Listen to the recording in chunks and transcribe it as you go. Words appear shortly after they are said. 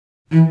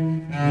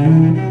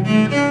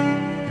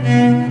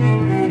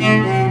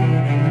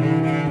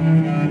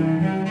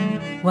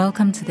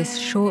Welcome to this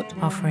short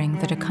offering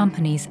that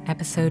accompanies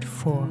episode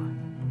 4.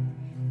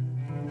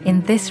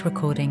 In this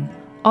recording,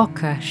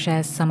 Okka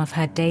shares some of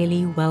her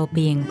daily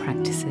well-being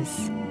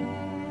practices.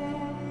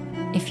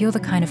 If you're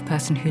the kind of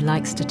person who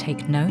likes to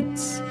take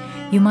notes,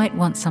 you might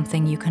want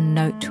something you can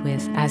note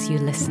with as you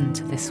listen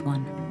to this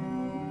one.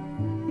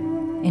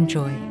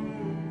 Enjoy.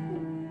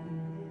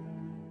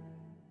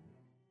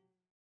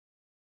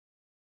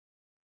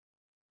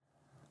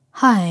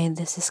 Hi,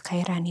 this is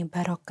Kairani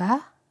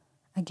Baroka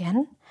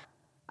again.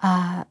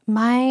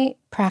 My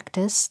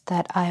practice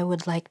that I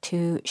would like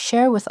to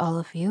share with all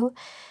of you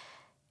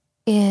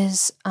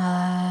is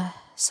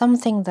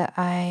something that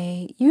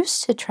I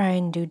used to try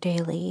and do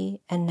daily,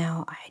 and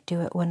now I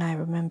do it when I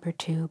remember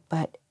to,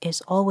 but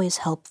is always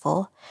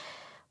helpful,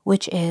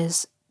 which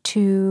is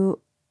to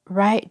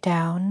write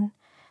down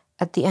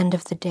at the end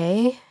of the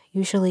day,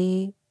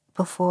 usually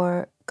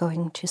before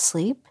going to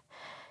sleep,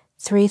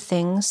 3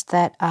 things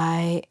that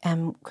I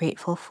am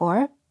grateful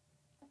for.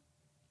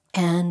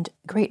 And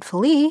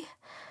gratefully,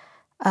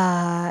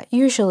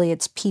 usually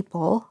it's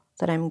people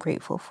that I'm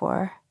grateful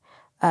for.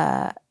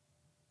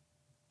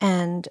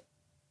 And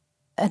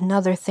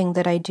another thing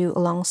that I do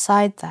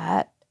alongside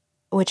that,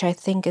 which I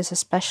think is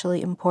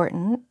especially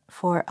important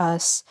for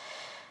us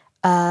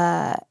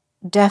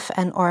deaf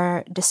and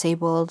or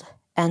disabled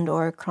and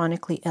or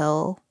chronically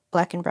ill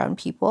Black and brown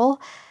people,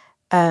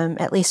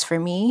 at least for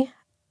me,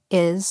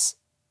 is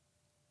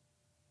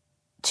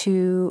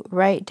to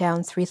write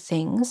down 3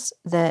 things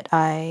that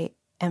I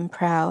am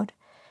proud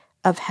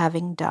of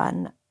having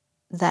done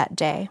that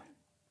day.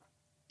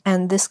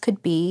 And this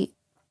could be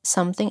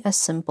something as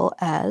simple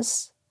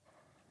as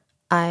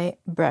I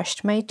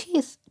brushed my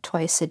teeth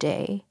twice a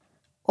day.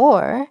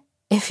 Or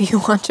if you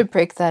want to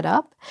break that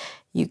up,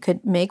 you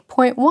could make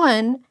point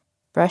 1,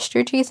 brush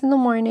your teeth in the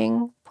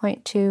morning,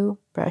 point 2,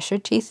 brush your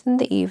teeth in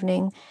the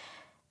evening.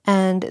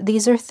 And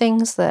these are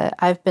things that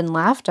I've been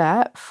laughed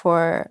at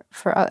for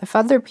if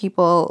other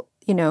people,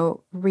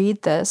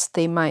 read this,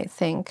 they might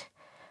think,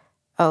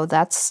 oh,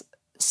 that's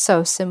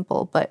so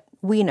simple. But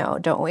we know,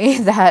 don't we,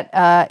 that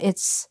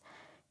it's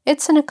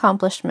an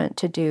accomplishment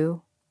to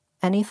do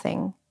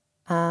anything.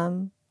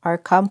 Our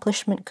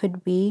accomplishment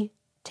could be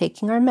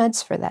taking our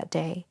meds for that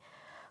day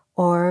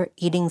or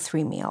eating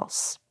 3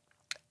 meals,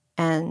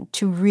 and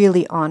to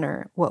really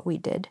honor what we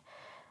did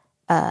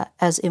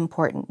as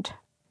important.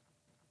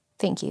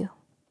 Thank you.